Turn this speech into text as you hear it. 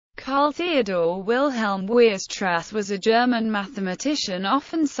Karl Theodor Wilhelm Weierstrass was a German mathematician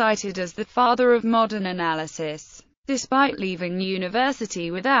often cited as the father of modern analysis. Despite leaving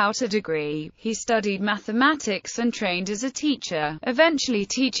university without a degree, he studied mathematics and trained as a teacher, eventually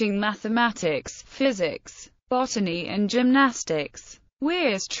teaching mathematics, physics, botany and gymnastics.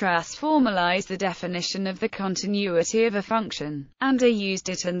 Weierstrass formalized the definition of the continuity of a function, and used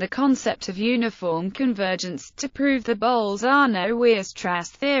it and the concept of uniform convergence to prove the Bolzano-Weierstrass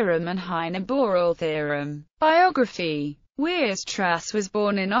theorem and Heine-Borel theorem. Biography. Weierstrass was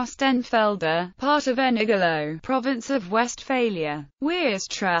born in Ostenfelde, part of Ennigerloh, province of Westphalia.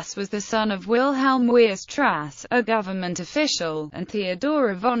 Weierstrass was the son of Wilhelm Weierstrass, a government official, and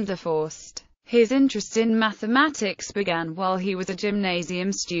Theodora von der Forst. His interest in mathematics began while he was a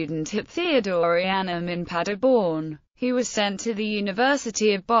gymnasium student at Theodorianum in Paderborn. He was sent to the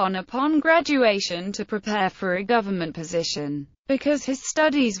University of Bonn upon graduation to prepare for a government position. Because his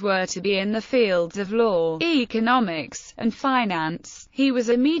studies were to be in the fields of law, economics, and finance, he was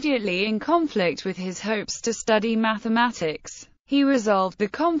immediately in conflict with his hopes to study mathematics. He resolved the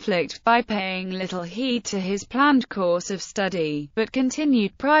conflict by paying little heed to his planned course of study, but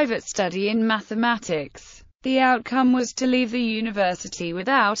continued private study in mathematics. The outcome was to leave the university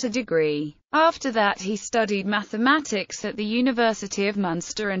without a degree. After that he studied mathematics at the University of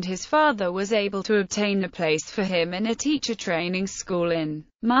Munster, and his father was able to obtain a place for him in a teacher training school in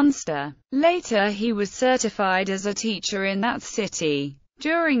Munster. Later he was certified as a teacher in that city.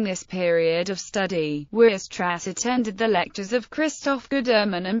 During this period of study, Weierstrass attended the lectures of Christoph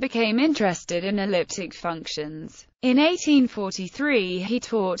Gudermann and became interested in elliptic functions. In 1843 he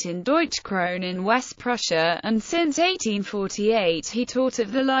taught in Deutschkrone in West Prussia, and since 1848 he taught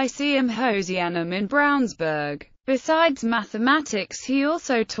at the Lyceum Hosianum in Braunsburg. Besides mathematics he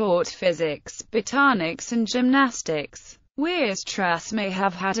also taught physics, botanics and gymnastics. Weierstrass may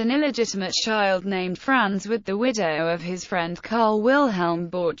have had an illegitimate child named Franz with the widow of his friend Karl Wilhelm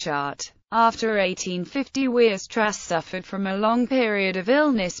Borchardt. After 1850 Weierstrass suffered from a long period of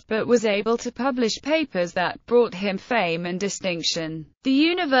illness but was able to publish papers that brought him fame and distinction. The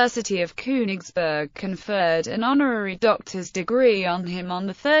University of Königsberg conferred an honorary doctor's degree on him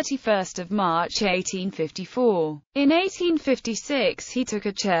on 31 March 1854. In 1856 he took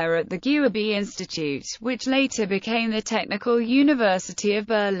a chair at the Goethe Institute, which later became the Technical University of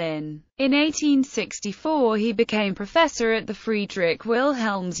Berlin. In 1864 he became professor at the Friedrich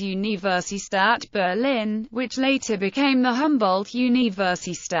Wilhelms Universität Berlin, which later became the Humboldt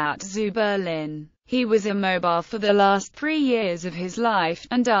Universität zu Berlin. He was immobile for the last 3 years of his life,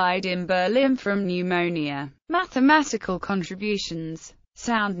 and died in Berlin from pneumonia. Mathematical contributions.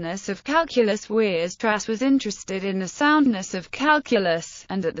 Soundness of calculus. Weierstrass was interested in the soundness of calculus,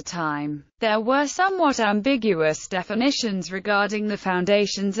 and at the time, there were somewhat ambiguous definitions regarding the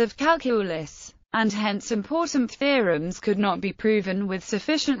foundations of calculus, and hence important theorems could not be proven with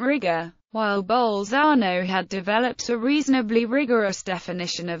sufficient rigor. While Bolzano had developed a reasonably rigorous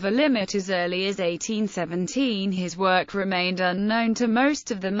definition of a limit as early as 1817, his work remained unknown to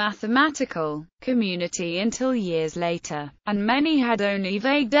most of the mathematical community until years later, and many had only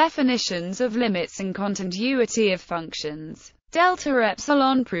vague definitions of limits and continuity of functions.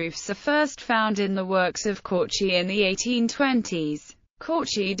 Delta-epsilon proofs are first found in the works of Cauchy in the 1820s.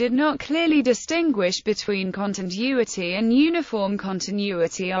 Cauchy did not clearly distinguish between continuity and uniform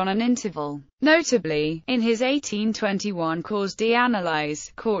continuity on an interval. Notably, in his 1821 Cause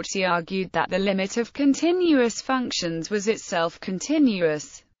d'analyse, Cauchy argued that the limit of continuous functions was itself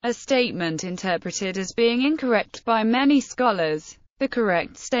continuous, a statement interpreted as being incorrect by many scholars. The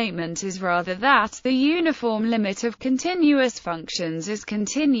correct statement is rather that the uniform limit of continuous functions is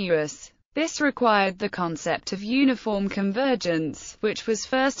continuous. This required the concept of uniform convergence, which was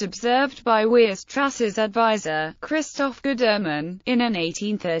first observed by Weierstrass's advisor, Christoph Gudermann, in an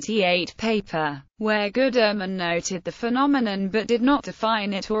 1838 paper, where Gudermann noted the phenomenon but did not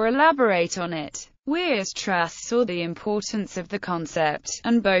define it or elaborate on it. Weierstrass saw the importance of the concept,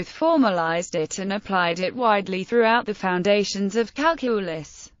 and both formalized it and applied it widely throughout the foundations of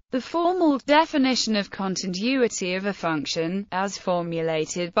calculus. The formal definition of continuity of a function, as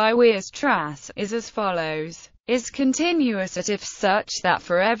formulated by Weierstrass, is as follows: is continuous at if such that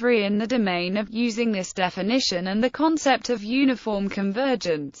for every in the domain of using this definition and the concept of uniform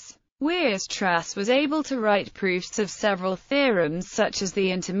convergence. Weierstrass was able to write proofs of several theorems such as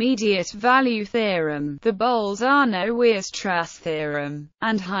the intermediate value theorem, the Bolzano-Weierstrass theorem,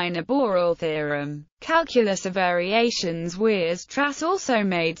 and Heine-Borel theorem. Calculus of variations. Weierstrass also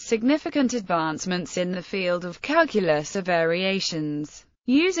made significant advancements in the field of calculus of variations,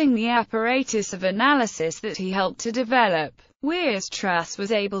 using the apparatus of analysis that he helped to develop. Weierstrass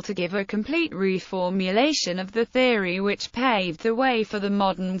was able to give a complete reformulation of the theory which paved the way for the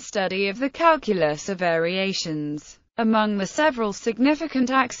modern study of the calculus of variations. Among the several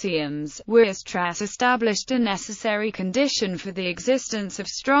significant axioms, Weierstrass established a necessary condition for the existence of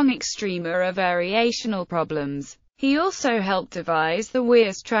strong extrema of variational problems. He also helped devise the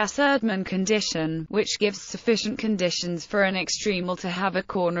Weierstrass-Erdmann condition, which gives sufficient conditions for an extremal to have a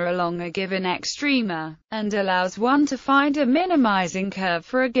corner along a given extrema, and allows one to find a minimizing curve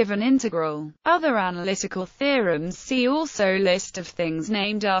for a given integral. Other analytical theorems see also list of things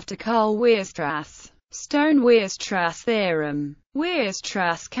named after Karl Weierstrass. Stone-Weierstrass theorem,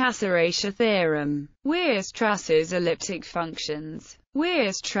 Weierstrass-Cassel-Ratio theorem, Weierstrass's elliptic functions,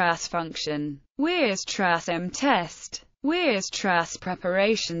 Weierstrass function, Weierstrass M-test, Weierstrass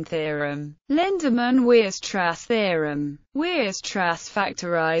preparation theorem, Lindemann-Weierstrass theorem, Weierstrass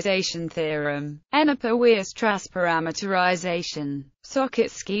factorization theorem, Ennepe-Weierstrass parameterization,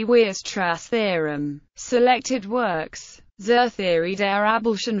 Sokitsky-Weierstrass theorem. Selected works: Zur Theorie der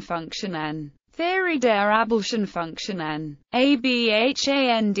Abelschen Funktionen, Theorie der Abelschen Funktionen,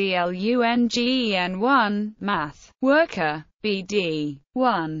 Abhandlungen 1, Math. Worker, B.D.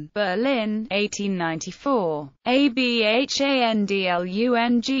 1, Berlin, 1894,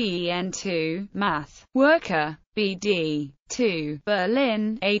 Abhandlungen 2, Math. Worker, B.D. 2,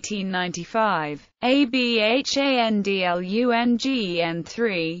 Berlin, 1895, Abhandlungen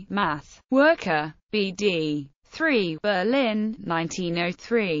 3, Math. Worker, B.D. 3, Berlin,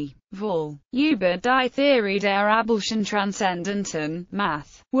 1903. Vol. Über die Theorie der Abelschen Transzendenten,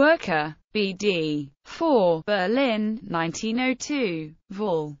 Math. Worker, B.D. 4, Berlin, 1902.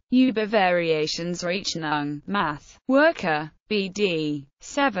 Vol. Über Variationsrechnung, Math. Worker, B.D.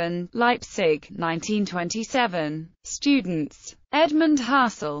 7, Leipzig, 1927. Students: Edmund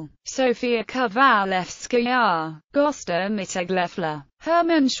Hassel, Sophia Kowalewska, Gosta Mittegleffler,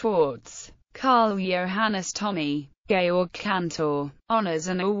 Hermann Schwartz, Karl Johannes Tommy, Georg Cantor. Honors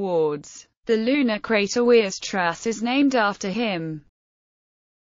and awards: the lunar crater Weierstrass is named after him.